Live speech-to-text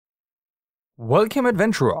Welcome,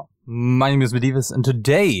 adventurer. My name is Medivus, and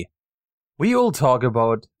today we will talk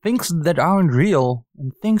about things that aren't real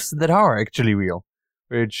and things that are actually real.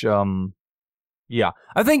 Which,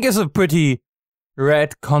 I think is a pretty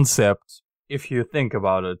rad concept if you think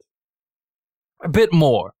about it a bit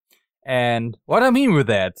more. And what I mean with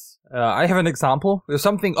that, I have an example where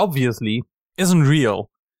something obviously isn't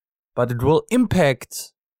real, but it will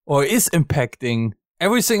impact or is impacting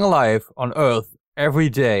every single life on Earth every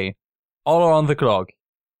day. All around the clock.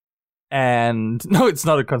 And no, it's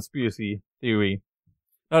not a conspiracy theory.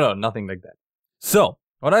 No, nothing like that. So,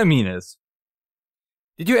 what I mean is,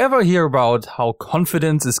 did you ever hear about how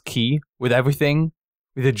confidence is key with everything?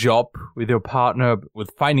 With a job, with your partner,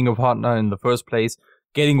 with finding a partner in the first place,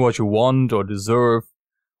 getting what you want or deserve,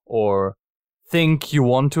 or think you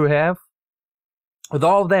want to have? With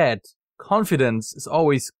all that, confidence is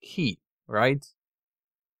always key, right?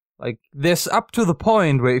 Like, there's up to the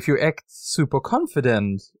point where if you act super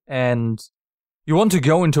confident and you want to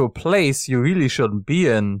go into a place you really shouldn't be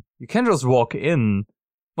in, you can just walk in.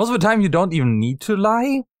 Most of the time you don't even need to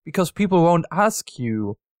lie, because people won't ask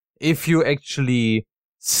you if you actually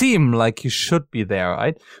seem like you should be there,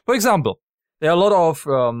 right? For example, there are a lot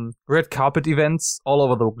of red carpet events all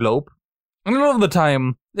over the globe. And a lot of the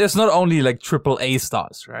time, there's not only like AAA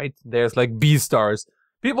stars, right? There's like B stars.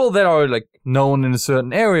 People that are like known in a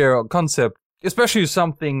certain area or concept, especially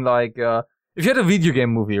something like, if you had a video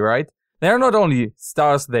game movie, right? There are not only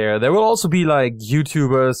stars there will also be like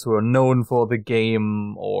YouTubers who are known for the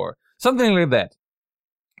game or something like that.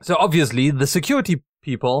 So obviously the security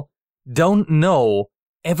people don't know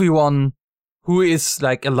everyone who is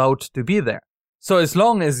like allowed to be there. So as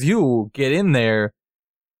long as you get in there,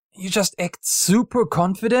 you just act super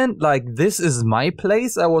confident, like this is my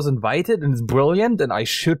place, I was invited and it's brilliant and I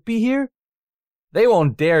should be here. They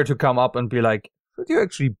won't dare to come up and be like, should you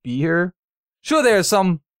actually be here? Sure, there are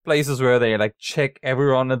some places where they like check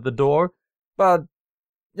everyone at the door, but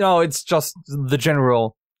you know, it's just the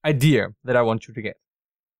general idea that I want you to get.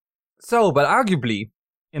 So, but arguably,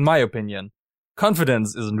 in my opinion,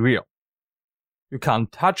 confidence isn't real. You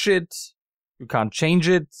can't touch it, you can't change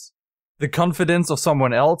it. The confidence of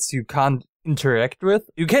someone else you can't interact with.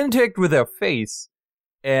 You can interact with their face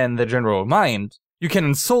and their general mind. You can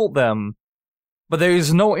insult them, but there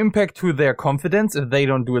is no impact to their confidence if they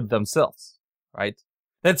don't do it themselves, right?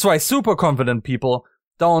 That's why super confident people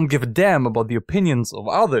don't give a damn about the opinions of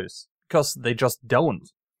others, because they just don't.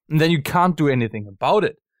 And then you can't do anything about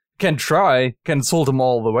it. You can try, you can insult them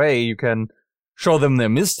all the way, you can show them their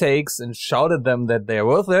mistakes and shout at them that they're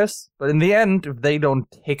worthless, but in the end, if they don't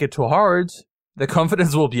take it to heart, their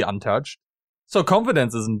confidence will be untouched. So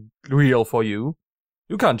confidence isn't real for you.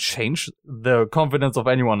 You can't change the confidence of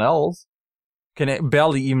anyone else. You can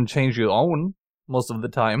barely even change your own, most of the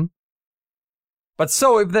time. But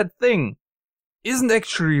so if that thing isn't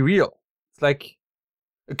actually real, it's like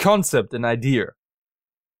a concept, an idea,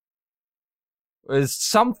 is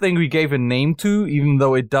something we gave a name to, even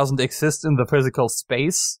though it doesn't exist in the physical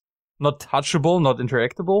space. Not touchable, not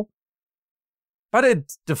interactable. But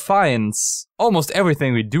it defines almost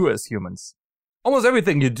everything we do as humans. Almost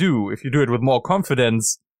everything you do, if you do it with more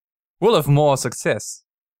confidence, will have more success.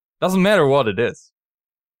 Doesn't matter what it is.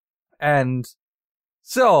 And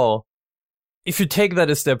so, if you take that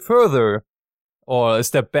a step further, or a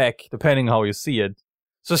step back, depending how you see it,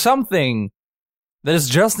 so something that is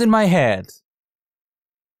just in my head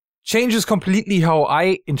changes completely how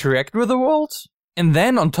I interact with the world, and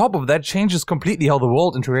then on top of that changes completely how the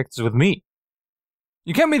world interacts with me.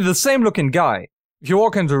 You can be the same looking guy. If you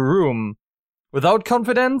walk into a room without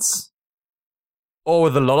confidence, or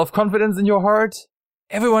with a lot of confidence in your heart,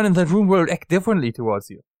 everyone in that room will act differently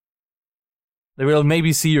towards you. They will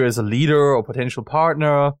maybe see you as a leader or potential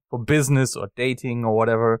partner, for business or dating or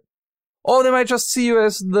whatever. Or they might just see you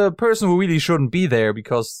as the person who really shouldn't be there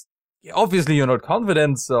because obviously you're not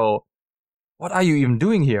confident, so what are you even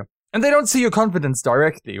doing here? And they don't see your confidence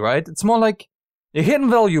directly, right? It's more like a hidden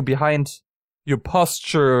value behind your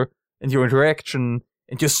posture and your interaction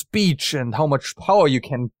and your speech and how much power you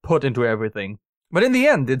can put into everything. But in the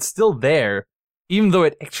end, it's still there, even though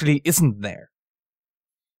it actually isn't there.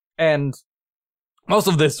 And most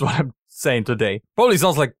of this, what I'm saying today, probably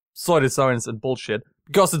sounds like pseudoscience and bullshit,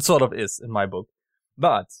 because it sort of is in my book.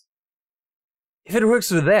 But if it works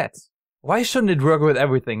with that, why shouldn't it work with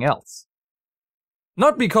everything else?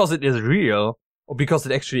 Not because it is real, or because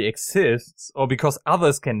it actually exists, or because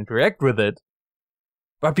others can interact with it,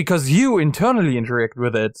 but because you internally interact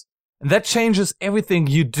with it, and that changes everything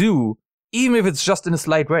you do, even if it's just in a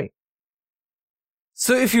slight way.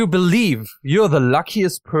 So if you believe you're the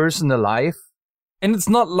luckiest person alive, and it's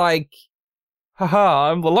not like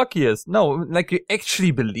haha, I'm the luckiest. No, like you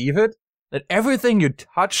actually believe it, that everything you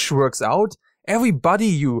touch works out, everybody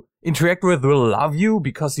you interact with will love you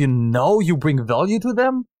because you know you bring value to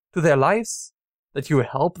them, to their lives, that you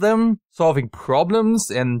help them solving problems,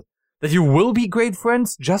 and that you will be great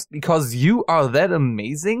friends just because you are that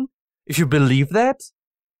amazing. If you believe that,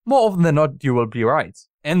 more often than not, you will be right.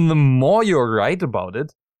 And the more you're right about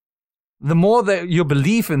it, the more that your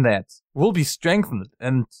belief in that will be strengthened,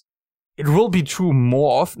 and it will be true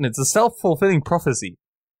more often. It's a self-fulfilling prophecy.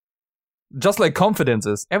 Just like confidence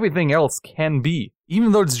is, everything else can be,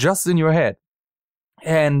 even though it's just in your head.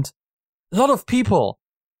 And a lot of people,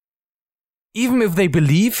 even if they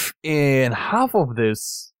believe in half of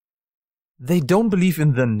this, they don't believe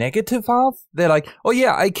in the negative half. They're like, oh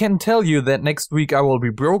yeah, I can tell you that next week I will be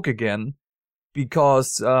broke again,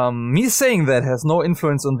 because me saying that has no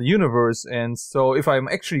influence on the universe, and so if I'm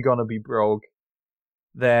actually gonna be broke,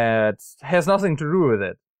 that has nothing to do with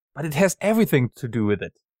it. But it has everything to do with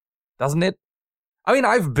it, doesn't it? I mean,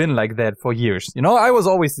 I've been like that for years. You know, I was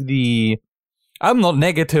always I'm not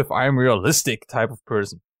negative, I'm realistic type of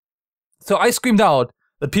person. So I screamed out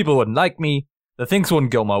that people wouldn't like me, that things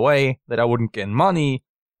wouldn't go my way, that I wouldn't gain money,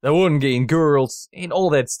 that I wouldn't gain girls, and all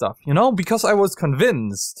that stuff, you know? Because I was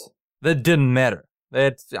convinced that it didn't matter.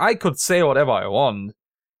 That I could say whatever I want,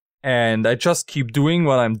 and I just keep doing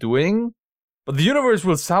what I'm doing, but the universe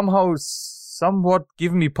will somehow, somewhat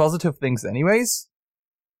give me positive things anyways.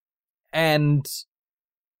 And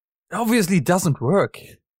it obviously doesn't work.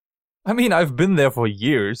 I mean, I've been there for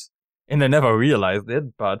years, and I never realized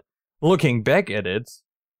it, but looking back at it,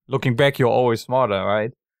 looking back you're always smarter,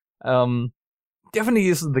 right? Definitely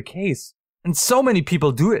isn't the case. And so many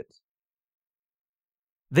people do it.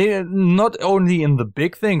 They're not only in the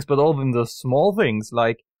big things, but also in the small things,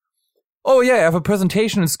 like, oh yeah, I have a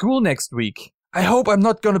presentation in school next week. I hope I'm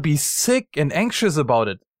not gonna be sick and anxious about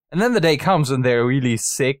it. And then the day comes and they're really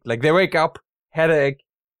sick, like they wake up, headache,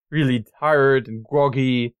 really tired and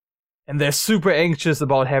groggy, and they're super anxious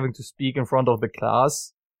about having to speak in front of the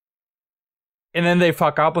class. And then they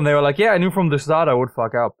fuck up and they were like, yeah, I knew from the start I would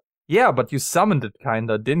fuck up. Yeah, but you summoned it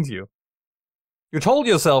kinda, didn't you? You told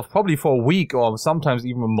yourself probably for a week or sometimes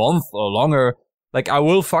even a month or longer, like, I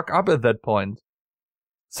will fuck up at that point.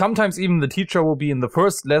 Sometimes even the teacher will be in the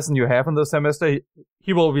first lesson you have in the semester,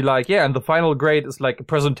 he will be like, yeah, and the final grade is like a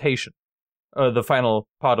presentation. The final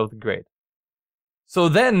part of the grade. So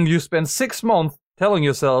then you spend 6 months telling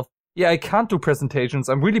yourself, yeah, I can't do presentations,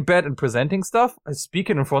 I'm really bad at presenting stuff, I speak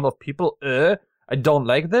it in front of people, I don't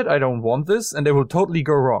like that, I don't want this, and it will totally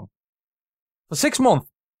go wrong. For 6 months,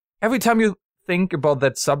 every time you think about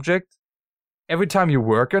that subject, every time you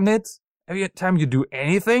work on it, every time you do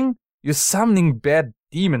anything, you're summoning bad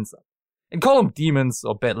demons up. And call them demons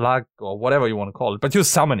or bad luck or whatever you want to call it, but you're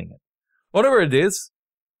summoning it. Whatever it is,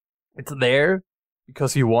 it's there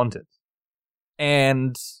because you want it.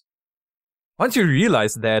 And once you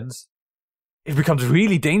realize that, it becomes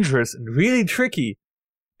really dangerous and really tricky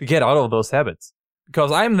to get out of those habits.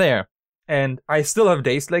 Because I'm there, and I still have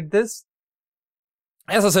days like this.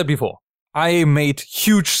 As I said before, I made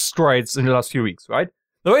huge strides in the last few weeks, right?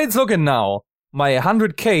 The way it's looking now, my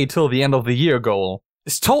 100k till the end of the year goal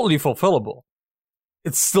is totally fulfillable.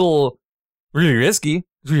 It's still really risky,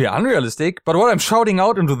 really unrealistic, but what I'm shouting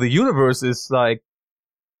out into the universe is like,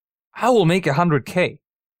 I will make 100k.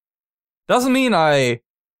 Doesn't mean I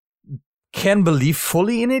can believe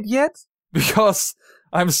fully in it yet, because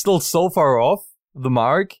I'm still so far off the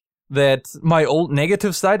mark that my old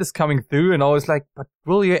negative side is coming through, and I was like, but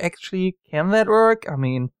will you actually, can that work? I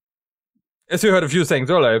mean, as you heard a few things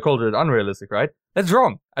earlier, I called it unrealistic, right? That's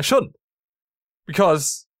wrong. I shouldn't.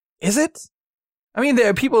 Because, is it? I mean, there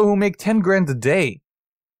are people who make 10 grand a day.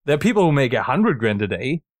 There are people who make 100 grand a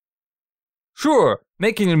day. Sure,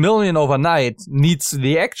 making $1 million overnight needs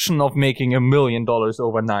the action of making $1 million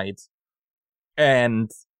overnight.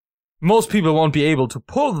 And most people won't be able to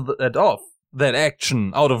pull that off, that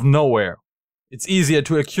action, out of nowhere. It's easier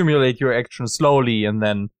to accumulate your action slowly and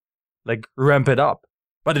then, like, ramp it up.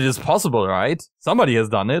 But it is possible, right? Somebody has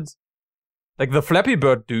done it. Like the Flappy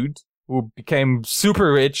Bird dude, who became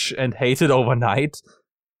super rich and hated overnight.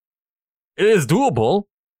 It is doable.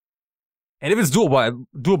 And if it's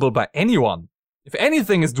doable by anyone, if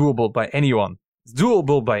anything is doable by anyone, it's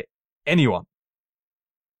doable by anyone.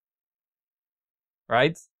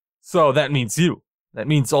 Right? So that means you. That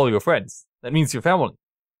means all your friends. That means your family.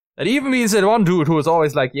 That even means that one dude who is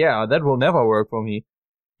always like, yeah, that will never work for me.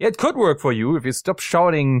 Yeah, it could work for you if you stop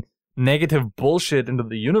shouting negative bullshit into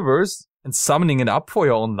the universe and summoning it up for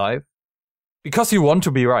your own life. Because you want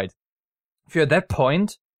to be right. If you're at that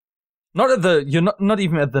point, you're not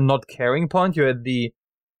even at the not caring point, you're at the,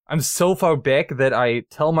 I'm so far back that I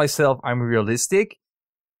tell myself I'm realistic.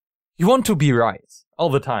 You want to be right all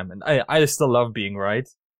the time, and I still love being right.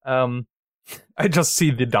 I just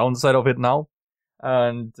see the downside of it now.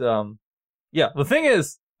 And, yeah, the thing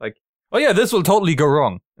is, like, oh yeah, this will totally go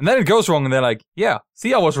wrong. And then it goes wrong, and they're like, yeah,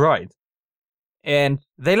 see, I was right. And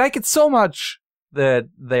they like it so much that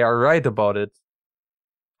they are right about it.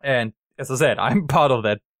 And, as I said, I'm part of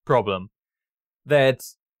that problem. That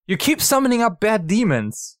you keep summoning up bad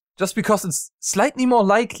demons just because it's slightly more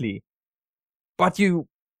likely. But you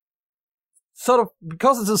sort of,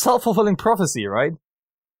 because it's a self-fulfilling prophecy, right?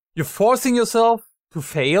 You're forcing yourself to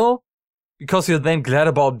fail because you're then glad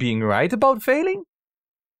about being right about failing?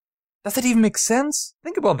 Does that even make sense?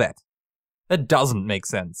 Think about that. That doesn't make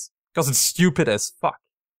sense. Because it's stupid as fuck.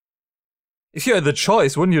 If you had the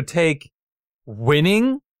choice, wouldn't you take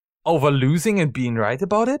winning over losing and being right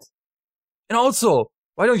about it? And also,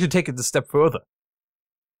 why don't you take it a step further?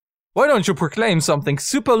 Why don't you proclaim something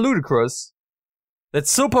super ludicrous that's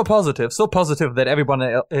super positive that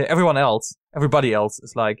everybody else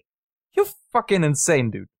is like, you're fucking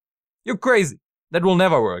insane, dude. You're crazy. That will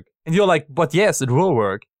never work. And you're like, but yes, it will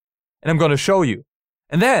work. And I'm gonna show you.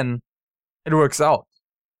 And then, it works out.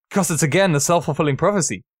 Because it's again a self-fulfilling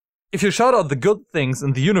prophecy. If you shout out the good things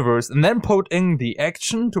in the universe and then put in the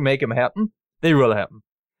action to make them happen, they will happen.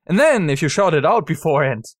 And then, if you shout it out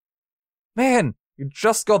beforehand, man, you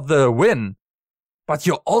just got the win. But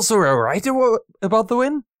you're also right about the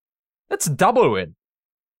win? That's a double win.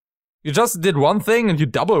 You just did one thing and you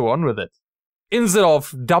double won with it. Instead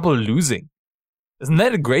of double losing. Isn't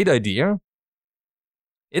that a great idea?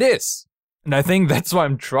 It is. And I think that's why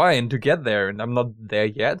I'm trying to get there, and I'm not there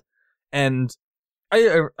yet. And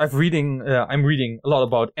I'm reading a lot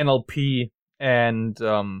about NLP, and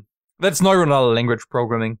that's neural language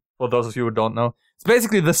programming, for those of you who don't know. It's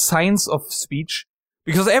basically the science of speech,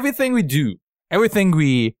 because everything we do, everything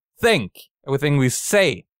we think, everything we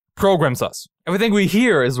say, programs us. Everything we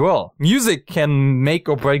hear as well. Music can make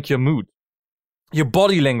or break your mood. Your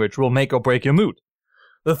body language will make or break your mood.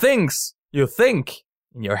 The things you think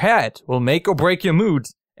in your head will make or break your mood,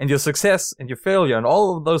 and your success and your failure and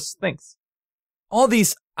all of those things. All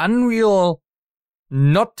these unreal,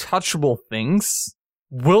 not touchable things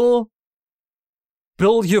will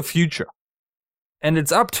build your future. And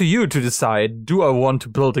it's up to you to decide, do I want to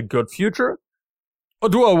build a good future? Or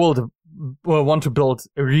do I want to build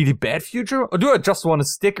a really bad future? Or do I just want to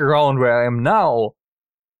stick around where I am now?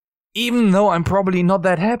 Even though I'm probably not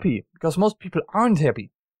that happy, because most people aren't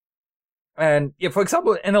happy. And yeah, for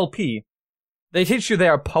example, NLP, they teach you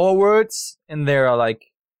their power words, and they're like,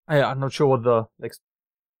 I'm not sure what the like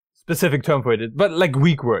specific term for it is, but like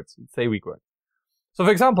weak words. Say weak words. So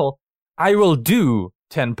for example, I will do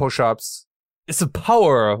 10 push-ups. It's a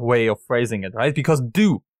power way of phrasing it, right? Because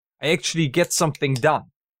I actually get something done.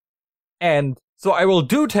 And so I will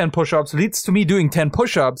do 10 push-ups leads to me doing 10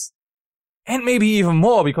 push-ups. And maybe even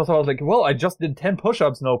more, because I was like, well, I just did 10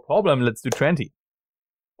 push-ups, no problem, let's do 20.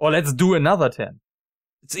 Or let's do another 10.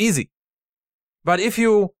 It's easy. But if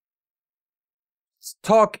you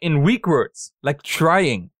talk in weak words, like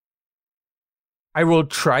trying, I will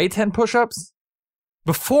try 10 push-ups.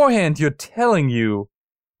 Beforehand, you're telling you,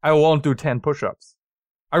 I won't do 10 push-ups.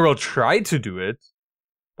 I will try to do it,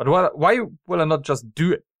 but why will I not just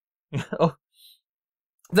do it? It's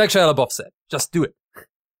like Shia LaBeouf said, just do it.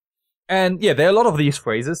 And yeah, there are a lot of these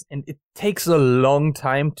phrases, and it takes a long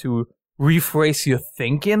time to rephrase your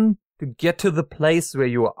thinking to get to the place where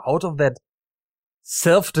you are out of that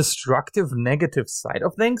self-destructive negative side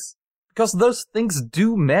of things. Because those things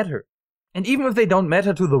do matter. And even if they don't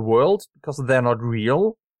matter to the world, because they're not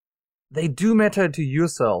real, they do matter to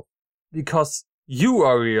yourself. Because you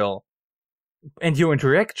are real. And your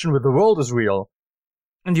interaction with the world is real.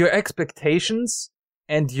 And your expectations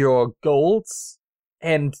and your goals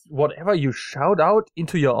and whatever you shout out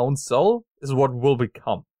into your own soul is what will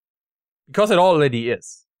become. Because it already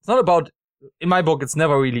is. It's not about, in my book, it's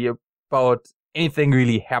never really about anything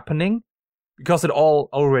really happening. Because it all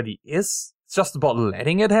already is. It's just about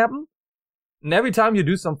letting it happen. And every time you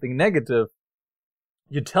do something negative,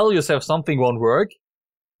 you tell yourself something won't work.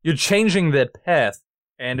 You're changing that path.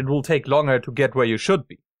 And it will take longer to get where you should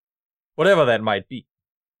be. Whatever that might be.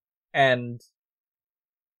 And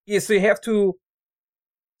yeah, so you have to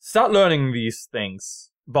start learning these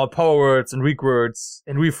things about power words and weak words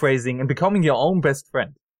and rephrasing and becoming your own best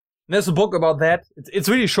friend. And there's a book about that. It's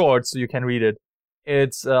really short, so you can read it.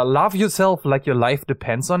 It's Love Yourself Like Your Life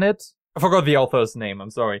Depends on It. I forgot the author's name,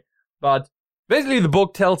 I'm sorry. But basically the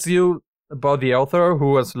book tells you about the author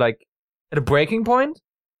who was like at a breaking point.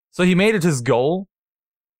 So he made it his goal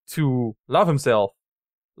to love himself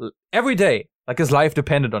every day, like his life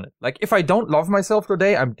depended on it. Like, if I don't love myself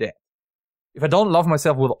today, I'm dead. If I don't love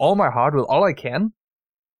myself with all my heart, with all I can,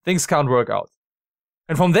 things can't work out.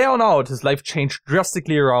 And from there on out, his life changed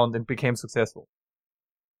drastically around and became successful.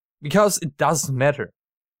 Because it does matter.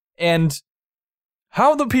 And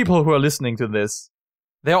how the people who are listening to this,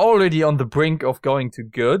 they're already on the brink of going to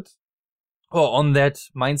good, or on that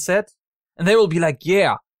mindset, and they will be like,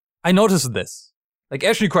 yeah, I noticed this. Like,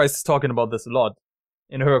 Ashley Christ is talking about this a lot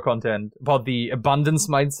in her content, about the abundance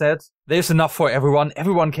mindset. There's enough for everyone.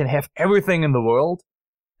 Everyone can have everything in the world.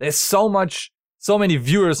 There's so many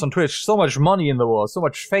viewers on Twitch, so much money in the world, so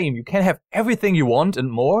much fame. You can have everything you want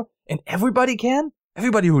and more, and everybody can.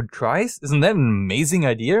 Everybody who tries. Isn't that an amazing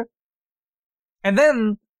idea? And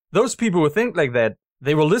then, those people who think like that,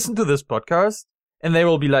 they will listen to this podcast, and they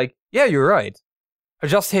will be like, yeah, you're right. I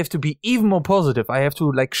just have to be even more positive. I have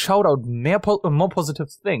to, like, shout out more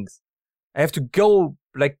positive things. I have to go,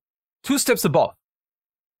 like, 2 steps above.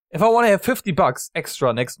 If I want to have $50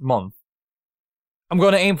 extra next month, I'm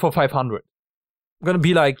gonna aim for 500. I'm gonna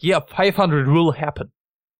be like, yeah, 500 will happen.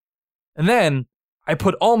 And then, I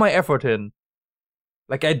put all my effort in.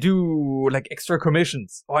 Like, I do, like, extra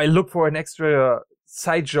commissions. Or I look for an extra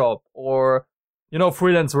side job. Or, you know,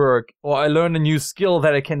 freelance work. Or I learn a new skill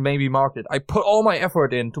that I can maybe market. I put all my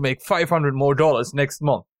effort in to make $500 more next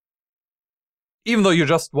month. Even though you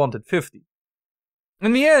just wanted 50.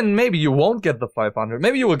 In the end, maybe you won't get the 500.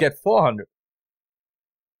 Maybe you will get 400.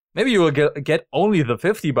 Maybe you will get only the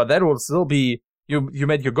 50, but that will still be, you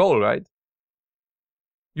made your goal, right?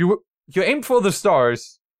 You aimed for the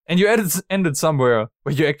stars, and you ended somewhere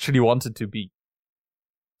where you actually wanted to be.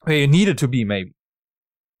 Where you needed to be, maybe.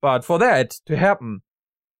 But for that to happen,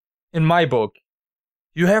 in my book,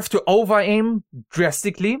 you have to over-aim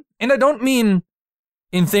drastically. And I don't mean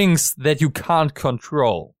in things that you can't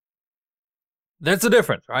control. That's the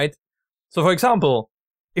difference, right? So for example,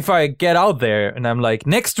 if I get out there and I'm like,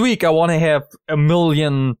 next week I want to have 1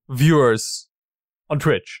 million viewers on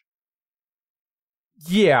Twitch.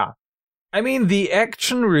 Yeah. I mean, the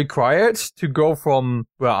action required to go from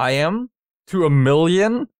where I am to 1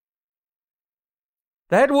 million,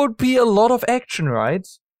 that would be a lot of action, right?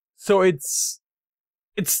 So it's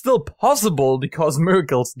still possible because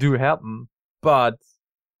miracles do happen, but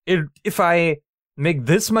if I make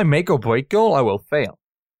this my make or break goal, I will fail.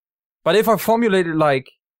 But if I formulate it like,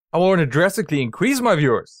 I want to drastically increase my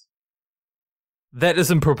viewers, that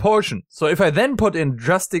is in proportion. So if I then put in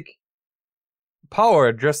drastic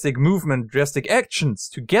power, drastic movement, drastic actions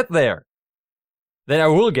to get there, then I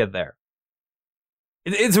will get there.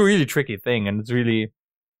 It's a really tricky thing, and it's really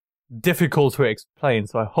difficult to explain,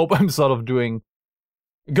 so I hope I'm sort of doing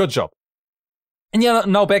a good job. And yeah,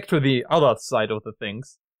 now back to the other side of the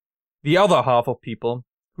things. The other half of people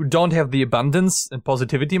who don't have the abundance and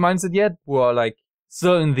positivity mindset yet, who are like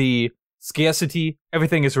still in the scarcity,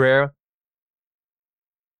 everything is rare.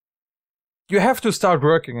 You have to start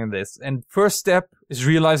working on this, and first step is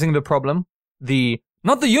realizing the problem.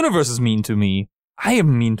 Not the universe is mean to me, I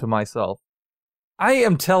am mean to myself. I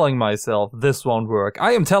am telling myself this won't work.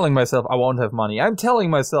 I am telling myself I won't have money. I'm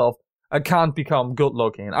telling myself I can't become good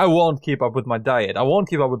looking. I won't keep up with my diet. I won't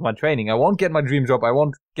keep up with my training. I won't get my dream job. I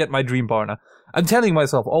won't get my dream partner. I'm telling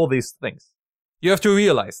myself all these things. You have to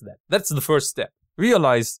realize that. That's the first step.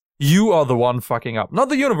 Realize you are the one fucking up. Not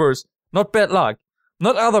the universe, not bad luck,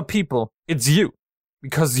 not other people. It's you.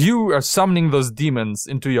 Because you are summoning those demons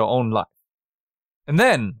into your own life. And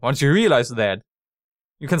then, once you realize that,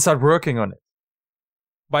 you can start working on it.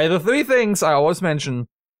 By the 3 things I always mention.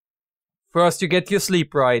 First, you get your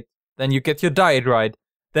sleep right. Then you get your diet right.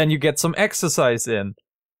 Then you get some exercise in.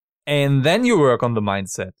 And then you work on the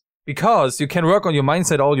mindset. Because you can work on your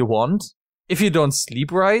mindset all you want. If you don't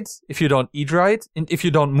sleep right, if you don't eat right, and if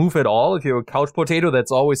you don't move at all, if you're a couch potato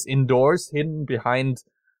that's always indoors, hidden behind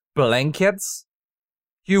blankets,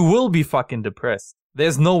 you will be fucking depressed.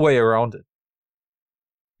 There's no way around it.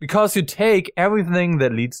 Because you take everything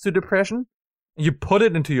that leads to depression, and you put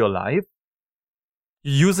it into your life,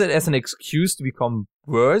 you use it as an excuse to become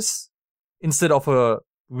worse, instead of a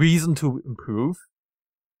reason to improve.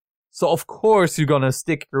 So of course you're gonna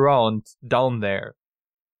stick around down there.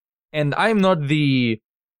 And I'm not the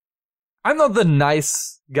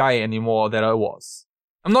nice guy anymore that I was.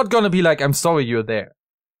 I'm not gonna be like, I'm sorry you're there.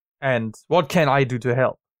 And what can I do to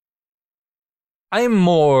help? I'm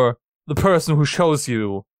more the person who shows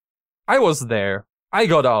you, I was there. I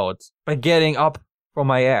got out by getting up from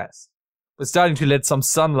my ass. By starting to let some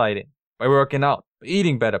sunlight in. By working out. By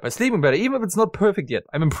eating better. By sleeping better. Even if it's not perfect yet.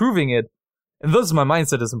 I'm improving it. And thus my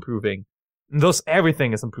mindset is improving. And thus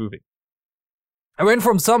everything is improving. I went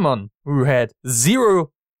from someone who had $0,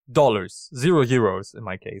 €0 in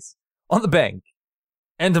my case, on the bank,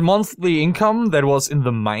 and a monthly income that was in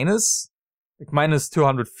the minus, like minus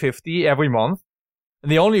 250 every month.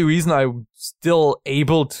 And the only reason I'm still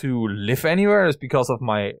able to live anywhere is because of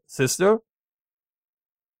my sister.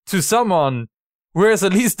 To someone who has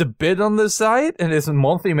at least a bit on the side and is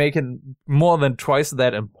monthly making more than twice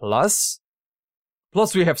that and plus.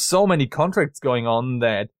 Plus we have so many contracts going on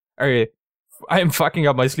that I am fucking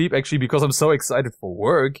up my sleep actually because I'm so excited for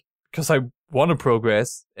work. Because I want to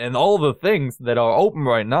progress. And all the things that are open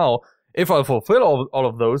right now, if I fulfill all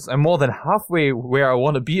of those, I'm more than halfway where I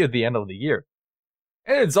want to be at the end of the year.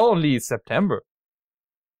 And it's only September.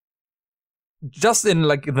 Just in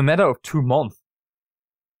like the matter of 2 months.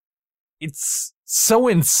 It's so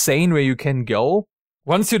insane where you can go.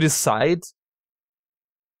 Once you decide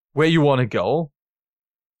where you want to go.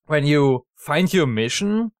 When you find your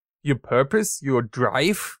mission, your purpose, your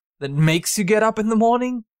drive that makes you get up in the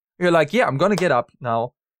morning. You're like, yeah, I'm gonna get up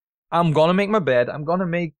now. I'm gonna make my bed. I'm gonna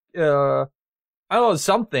make, I don't know,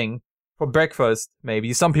 something for breakfast,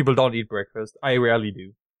 maybe. Some people don't eat breakfast. I rarely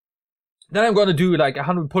do. Then I'm gonna do like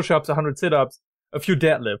 100 push-ups, 100 sit-ups, a few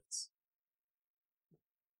deadlifts.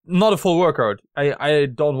 Not a full workout. I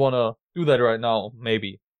don't wanna do that right now,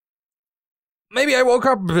 maybe. Maybe I woke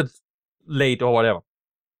up a bit late or whatever.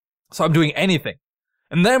 So I'm doing anything.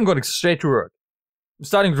 And then I'm going straight to work. I'm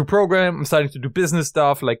starting to program, I'm starting to do business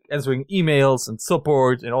stuff, like answering emails and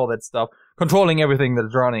support and all that stuff. Controlling everything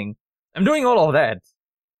that's running. I'm doing all of that.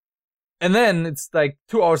 And then it's like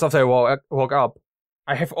 2 hours after I woke up,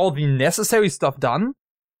 I have all the necessary stuff done.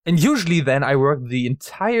 And usually then I work the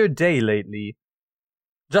entire day lately.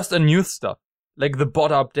 Just on new stuff. Like the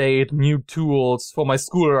bot update, new tools for my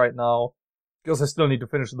school right now. Because I still need to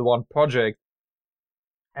finish the one project.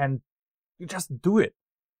 And you just do it.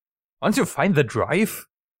 Once you find the drive,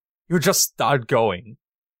 you just start going.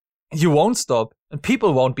 And you won't stop, and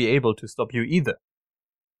people won't be able to stop you either.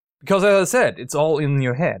 Because as I said, it's all in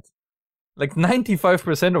your head. Like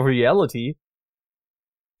 95% of reality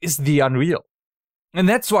is the unreal. And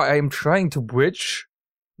that's why I'm trying to bridge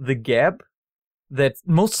the gap that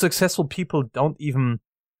most successful people don't even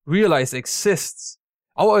realize exists.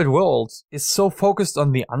 Our world is so focused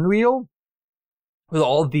on the unreal, with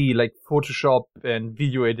all the like Photoshop and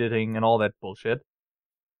video editing and all that bullshit.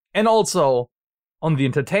 And also on the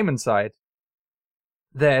entertainment side,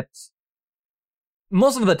 that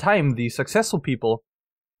most of the time the successful people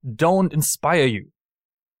don't inspire you.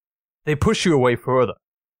 They push you away further.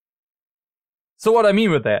 So what I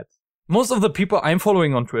mean with that, most of the people I'm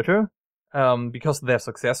following on Twitter, because they're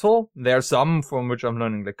successful, there are some from which I'm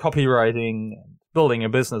learning like copywriting and building a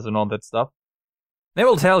business and all that stuff. They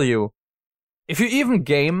will tell you, if you even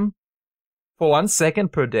game for 1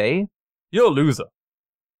 second per day, you're a loser.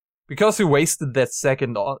 Because you wasted that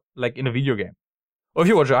second like in a video game. Or if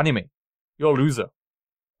you watch anime, you're a loser.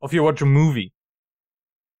 Or if you watch a movie.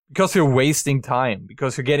 Because you're wasting time.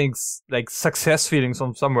 Because you're getting like success feelings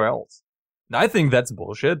from somewhere else. And I think that's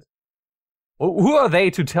bullshit. Who are they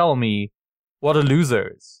to tell me what a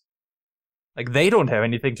loser is? Like they don't have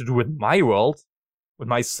anything to do with my world. With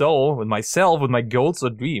my soul, with myself, with my goals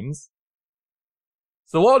or dreams.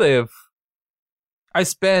 So what if I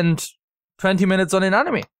spend 20 minutes on an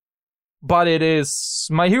anime, but it is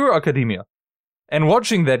My Hero Academia, and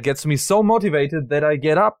watching that gets me so motivated that I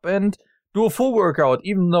get up and do a full workout,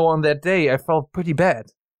 even though on that day I felt pretty bad,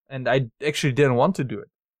 and I actually didn't want to do it.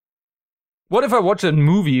 What if I watch a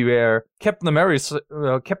movie where Captain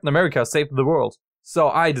America saved the world, so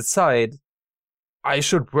I decide I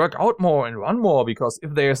should work out more and run more, because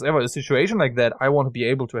if there's ever a situation like that, I want to be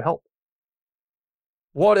able to help.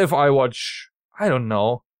 What if I watch, I don't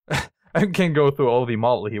know, I can go through all the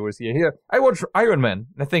Marvel heroes here. I watch Iron Man,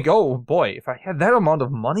 and I think, oh boy, if I had that amount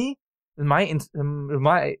of money, in my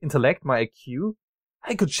intellect, my IQ,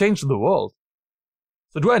 I could change the world.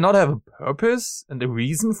 So do I not have a purpose and a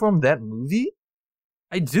reason from that movie?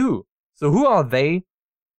 I do. So who are they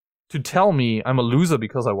to tell me I'm a loser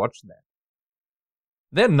because I watched that?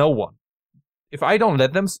 They're no one. If I don't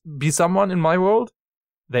let them be someone in my world,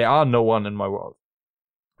 they are no one in my world.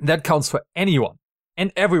 That counts for anyone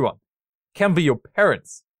and everyone. Can be your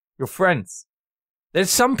parents, your friends. There's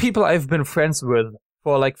some people I've been friends with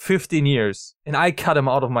for like 15 years, and I cut them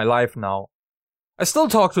out of my life now. I still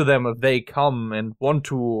talk to them if they come and want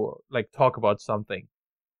to like talk about something.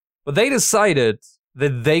 But they decided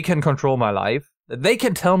that they can control my life, that they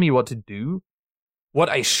can tell me what to do, what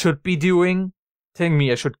I should be doing, telling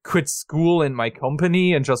me I should quit school and my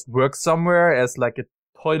company and just work somewhere as like a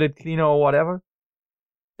toilet cleaner or whatever.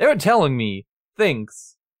 They were telling me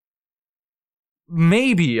things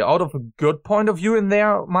maybe out of a good point of view in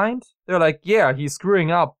their mind. They're like, yeah, he's screwing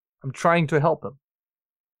up. I'm trying to help him.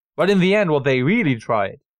 But in the end, what they really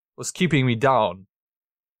tried was keeping me down.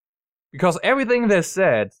 Because everything they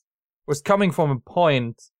said was coming from a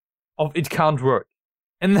point of it can't work.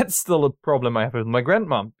 And that's still a problem I have with my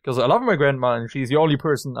grandma. Because I love my grandma and she's the only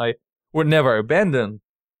person I would never abandon.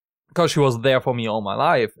 Because she was there for me all my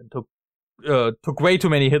life and took way too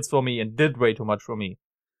many hits for me and did way too much for me.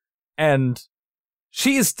 And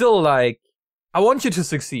she is still like, I want you to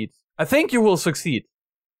succeed. I think you will succeed.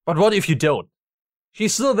 But what if you don't?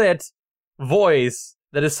 She's still that voice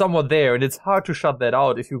that is somewhat there, and it's hard to shut that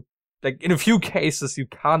out if you, like, in a few cases, you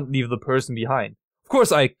can't leave the person behind. Of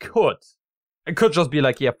course, I could. I could just be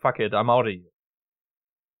like, yeah, fuck it, I'm out of here.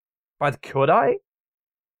 But could I?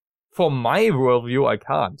 For my worldview, I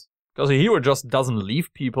can't. Because a hero just doesn't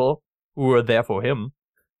leave people who were there for him.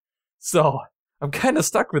 So, I'm kind of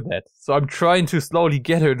stuck with that. So I'm trying to slowly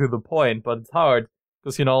get her to the point, but it's hard.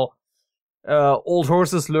 Because, old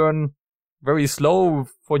horses learn very slow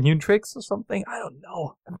for new tricks or something. I don't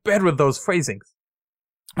know. I'm bad with those phrasings.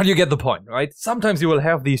 But you get the point, right? Sometimes you will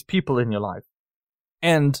have these people in your life.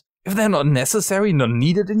 And if they're not necessary, not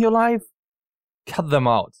needed in your life, cut them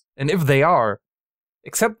out. And if they are,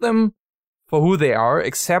 accept them for who they are.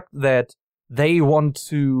 Accept that they want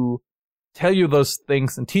to tell you those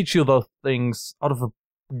things and teach you those things out of a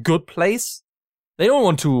good place. They don't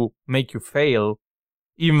want to make you fail,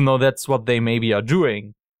 even though that's what they maybe are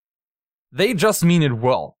doing. They just mean it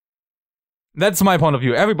well. That's my point of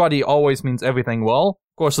view. Everybody always means everything well.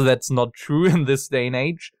 Of course, that's not true in this day and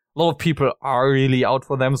age. A lot of people are really out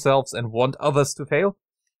for themselves and want others to fail.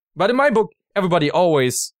 But in my book, everybody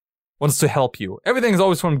always wants to help you. Everything is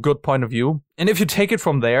always from a good point of view. And if you take it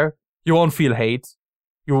from there, you won't feel hate.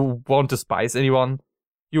 You won't despise anyone.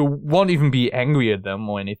 You won't even be angry at them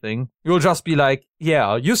or anything. You'll just be like,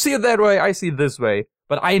 yeah, you see it that way, I see it this way.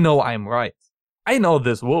 But I know I'm right. I know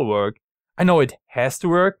this will work. I know it has to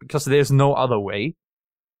work because there's no other way.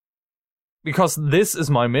 Because this is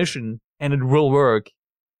my mission and it will work.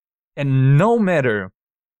 And no matter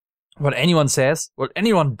what anyone says, what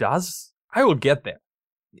anyone does, I will get there.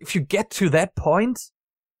 If you get to that point,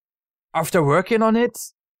 after working on it,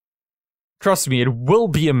 trust me, it will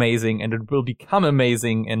be amazing and it will become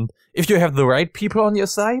amazing. And if you have the right people on your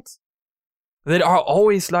side that are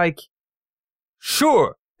always like,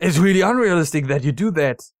 sure, it's really unrealistic that you do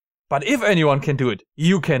that. But if anyone can do it,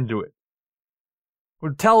 you can do it.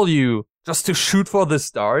 Will tell you just to shoot for the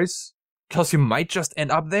stars, because you might just end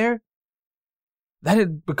up there. Then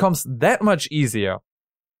it becomes that much easier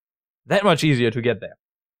to get there.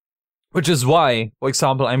 Which is why, for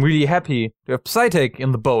example, I'm really happy to have Psytech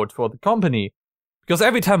in the boat for the company. Because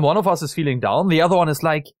every time one of us is feeling down, the other one is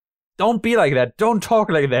like, don't be like that, don't talk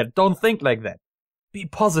like that, don't think like that. Be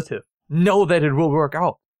positive. Know that it will work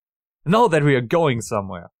out. Know that we are going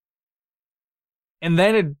somewhere. And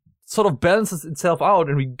then it sort of balances itself out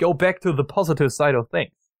and we go back to the positive side of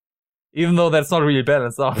things. Even though that's not really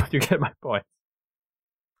balanced out, but you get my point.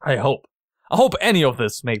 I hope any of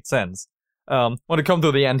this made sense. Want to come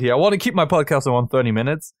to the end here. I want to keep my podcast around 30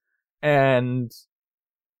 minutes. And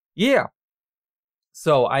yeah.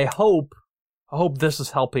 So I hope this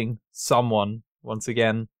is helping someone once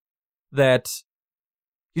again. That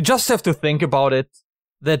you just have to think about it.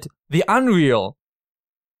 That the unreal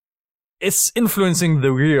is influencing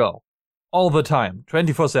the real all the time,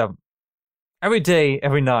 24/7. Every day,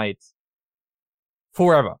 every night.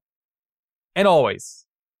 Forever. And always.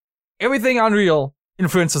 Everything unreal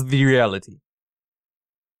influences the reality.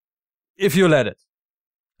 If you let it.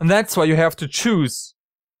 And that's why you have to choose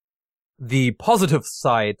the positive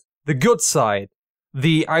side, the good side,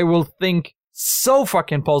 the I will think so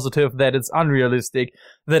fucking positive that it's unrealistic,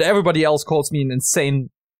 that everybody else calls me an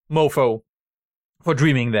insane mofo for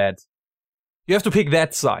dreaming that. You have to pick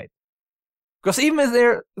that side. Because even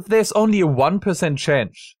if there's only a 1%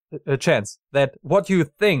 chance that what you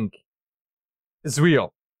think is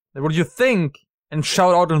real, that what you think and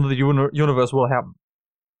shout out into the universe will happen,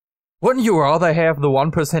 wouldn't you rather have the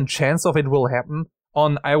 1% chance of it will happen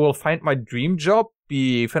on I will find my dream job,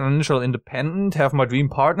 be financial independent, have my dream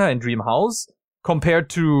partner and dream house, compared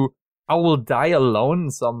to I will die alone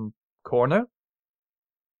in some corner?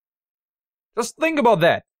 Just think about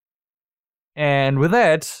that. And with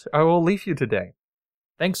that, I will leave you today.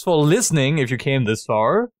 Thanks for listening if you came this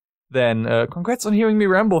far. Then congrats on hearing me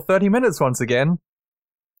ramble 30 minutes once again.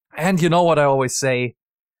 And you know what I always say?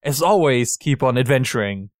 As always, keep on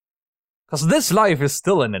adventuring. Because this life is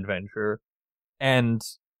still an adventure. And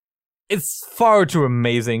it's far too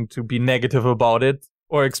amazing to be negative about it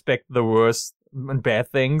or expect the worst and bad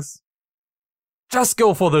things. Just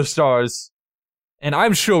go for the stars, and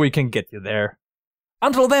I'm sure we can get you there.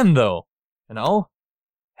 Until then, though,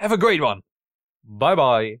 have a great one.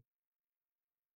 Bye-bye.